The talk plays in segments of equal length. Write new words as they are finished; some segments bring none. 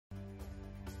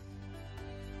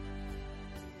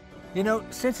You know,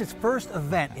 since its first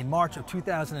event in March of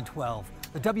 2012,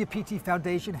 the WPT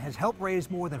Foundation has helped raise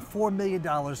more than $4 million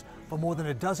for more than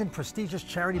a dozen prestigious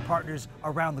charity partners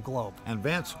around the globe. And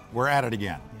Vince, we're at it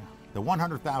again. The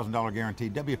 $100,000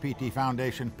 guaranteed WPT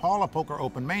Foundation Paula Poker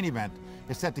Open main event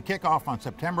is set to kick off on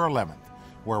September 11th,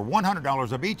 where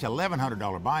 $100 of each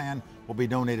 $1,100 buy-in will be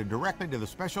donated directly to the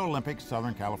Special Olympics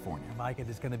Southern California. Mike, it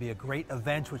is going to be a great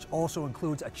event, which also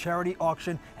includes a charity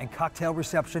auction and cocktail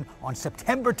reception on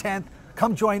September 10th.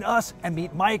 Come join us and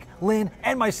meet Mike, Lynn,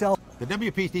 and myself. The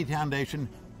WPT Foundation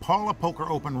Paula Poker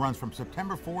Open runs from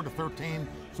September 4 to 13,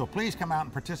 so please come out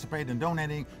and participate in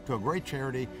donating to a great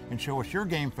charity and show us your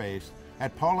game face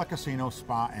at Paula Casino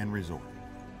Spa and Resort.